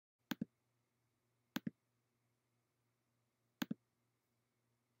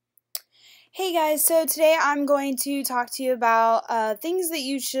Hey guys, so today I'm going to talk to you about things that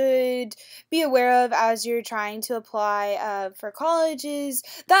you should be aware of as you're trying to apply for colleges.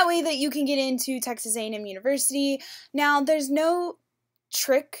 That way that you can get into Texas A&M University. Now, there's no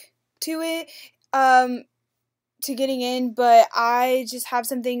trick to it to getting in, but I just have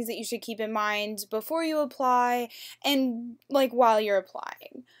some things that you should keep in mind before you apply and like while you're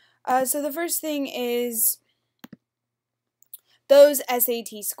applying. So the first thing is those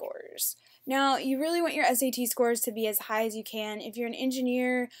SAT scores. Now, you really want your SAT scores to be as high as you can. If you're an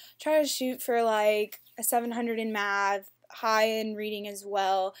engineer, try to shoot for like a 700 in math, high in reading as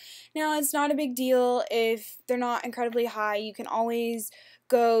well. Now, it's not a big deal if they're not incredibly high. You can always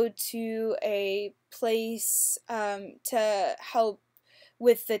go to a place to help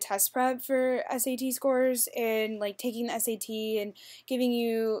with the test prep for SAT scores and like taking the SAT and giving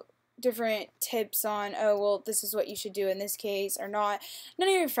you different tips on, oh, well, this is what you should do in this case or not. None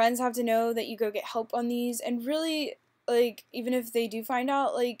of your friends have to know that you go get help on these, and really, like, even if they do find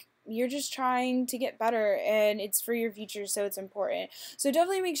out, like, you're just trying to get better and it's for your future, so it's important. So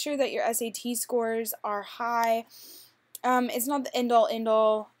definitely make sure that your SAT scores are high. It's not the end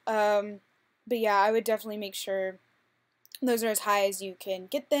all, but yeah, I would definitely make sure those are as high as you can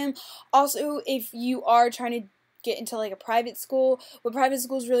get them. Also, if you are trying to get into like a private school, what private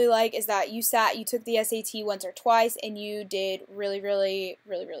schools really like is that you took the SAT once or twice, and you did really, really,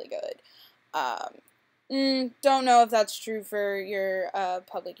 really, really good. Don't know if that's true for your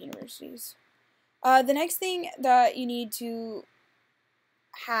public universities. The next thing that you need to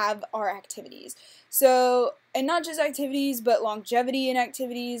have our activities. So, and not just activities, but longevity in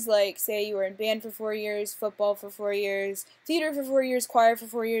activities, like say you were in band for 4 years, football for 4 years, theater for 4 years, choir for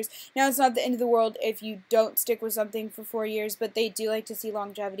 4 years. Now, it's not the end of the world if you don't stick with something for 4 years, but they do like to see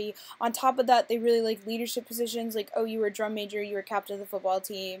longevity. On top of that, they really like leadership positions, like, oh, you were a drum major, you were captain of the football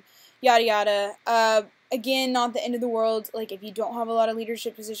team, yada yada. Again, not the end of the world. Like, if you don't have a lot of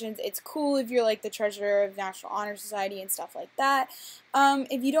leadership positions, it's cool if you're like the treasurer of National Honor Society and stuff like that.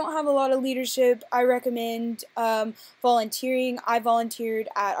 If you don't have a lot of leadership, I recommend volunteering. I volunteered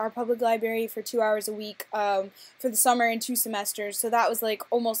at our public library for 2 hours a week for the summer and 2 semesters, so that was like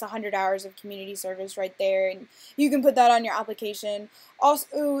almost 100 hours of community service right there, and you can put that on your application.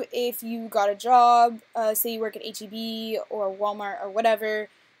 Also, if you got a job, say you work at H-E-B or Walmart or whatever,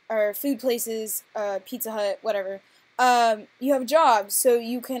 or food places, Pizza Hut, whatever, you have a job, so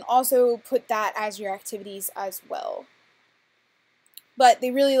you can also put that as your activities as well. But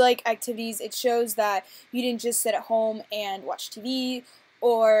they really like activities. It shows that you didn't just sit at home and watch TV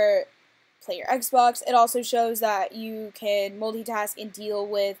or play your Xbox. It also shows that you can multitask and deal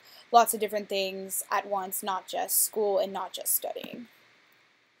with lots of different things at once, not just school and not just studying.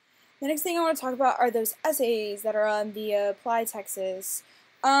 The next thing I want to talk about are those essays that are on the Apply Texas.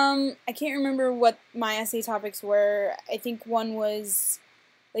 I can't remember what my essay topics were. I think one was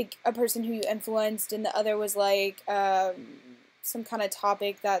like a person who you influenced, and the other was like some kind of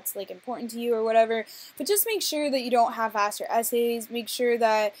topic that's like important to you or whatever. But just make sure that you don't half-ass your essays. Make sure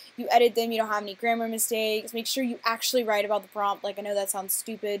that you edit them, you don't have any grammar mistakes. Make sure you actually write about the prompt. Like, I know that sounds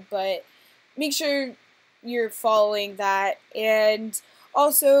stupid, but make sure you're following that. And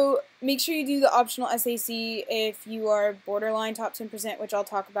also, make sure you do the optional SAC if you are borderline top 10%, which I'll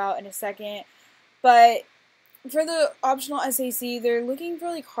talk about in a second. But for the optional SAC, they're looking for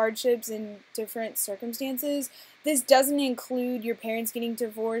like hardships in different circumstances. This doesn't include your parents getting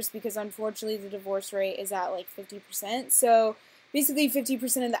divorced, because unfortunately the divorce rate is at like 50%. So basically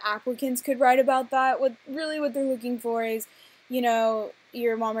 50% of the applicants could write about that. What they're looking for is, you know,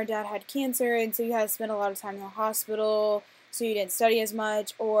 your mom or dad had cancer, and so you had to spend a lot of time in the hospital, so you didn't study as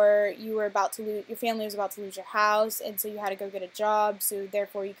much, or you were about to lose, your family was about to lose your house, and so you had to go get a job, so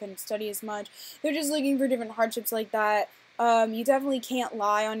therefore you couldn't study as much. They're just looking for different hardships like that. You definitely can't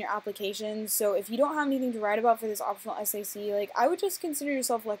lie on your application, so if you don't have anything to write about for this optional SAC, like, I would just consider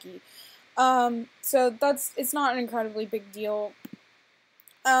yourself lucky. So it's not an incredibly big deal.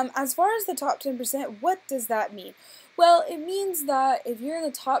 As far as the top 10%, what does that mean? Well, it means that if you're in the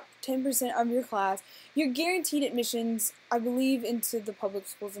top 10% of your class, you're guaranteed admissions, I believe, into the public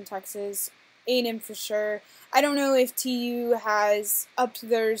schools in Texas. A&M for sure. I don't know if TU has upped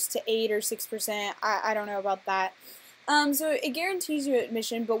theirs to 8 or 6%. I don't know about that. So it guarantees you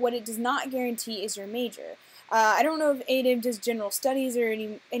admission, but what it does not guarantee is your major. I don't know if A&M does general studies or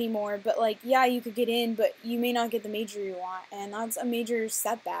anymore, but like, yeah, you could get in, but you may not get the major you want, and that's a major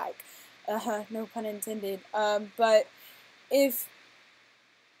setback. No pun intended. But if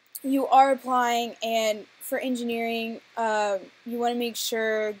you are applying and for engineering, you want to make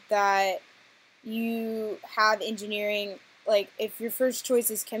sure that you have engineering like, if your first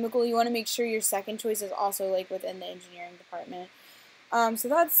choice is chemical, you want to make sure your second choice is also, like, within the engineering department. So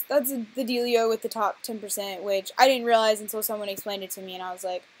that's the dealio with the top 10%, which I didn't realize until someone explained it to me, and I was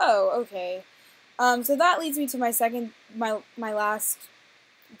like, oh, okay. So that leads me to my last,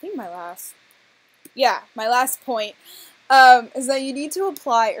 I think my last, yeah, my last point, is that you need to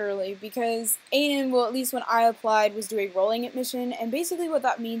apply early, because A&M, well, at least when I applied, was doing rolling admission, and basically what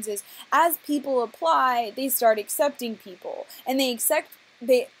that means is, as people apply, they start accepting people, and they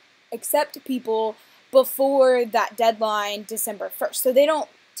accept people before that deadline, December 1st. So they don't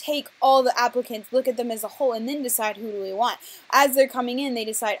take all the applicants, look at them as a whole, and then decide who do we want. As they're coming in, they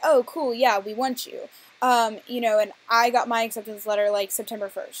decide, oh, cool, yeah, we want you. You know, and I got my acceptance letter like September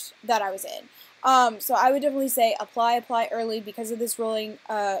 1st that I was in. So I would definitely say apply early because of this rolling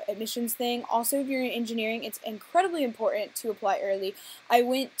admissions thing. Also, if you're in engineering, it's incredibly important to apply early. I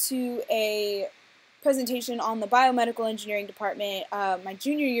went to a presentation on the biomedical engineering department my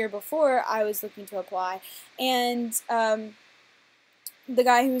junior year before I was looking to apply, and the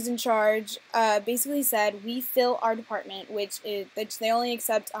guy who was in charge basically said we fill our department, which they only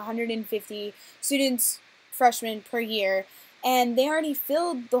accept 150 students, freshmen per year, and they already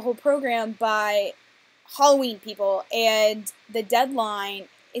filled the whole program by Halloween, people, and the deadline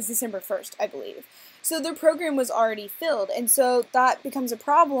is December 1st, I believe. So their program was already filled, and so that becomes a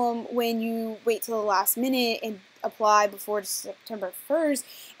problem when you wait till the last minute and apply before September 1st,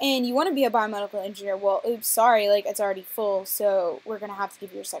 and you want to be a biomedical engineer. Well, oops, sorry, like, it's already full, so we're going to have to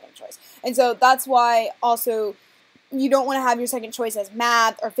give you your second choice. And so that's why also you don't want to have your second choice as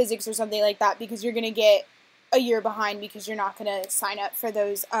math or physics or something like that, because you're going to get a year behind because you're not going to sign up for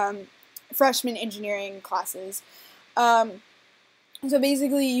those freshman engineering classes. So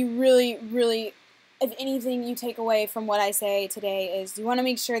basically, you really, if anything you take away from what I say today is you want to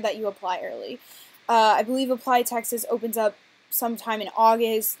make sure that you apply early. I believe Apply Texas opens up sometime in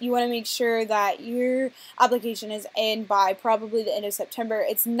August. You want to make sure that your application is in by probably the end of September.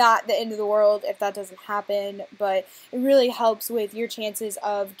 It's not the end of the world if that doesn't happen, but it really helps with your chances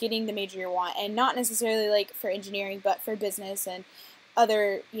of getting the major you want, and not necessarily like for engineering, but for business and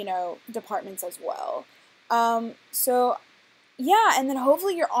other, you know, departments as well. So yeah, and then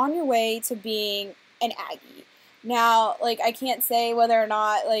hopefully you're on your way to being an Aggie. Now, like, I can't say whether or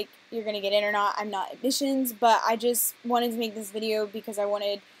not, like, you're going to get in or not. I'm not admissions, but I just wanted to make this video because I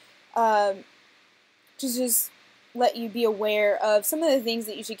wanted to just let you be aware of some of the things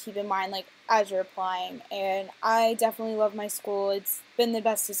that you should keep in mind, like, as you're applying. And I definitely love my school. It's been the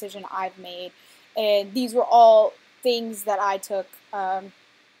best decision I've made. And these were all things that I took,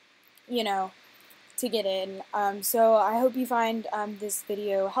 you know, to get in. So I hope you find this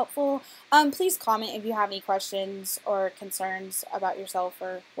video helpful. Please comment if you have any questions or concerns about yourself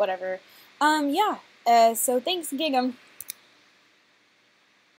or whatever. Yeah, so thanks, Gig 'em.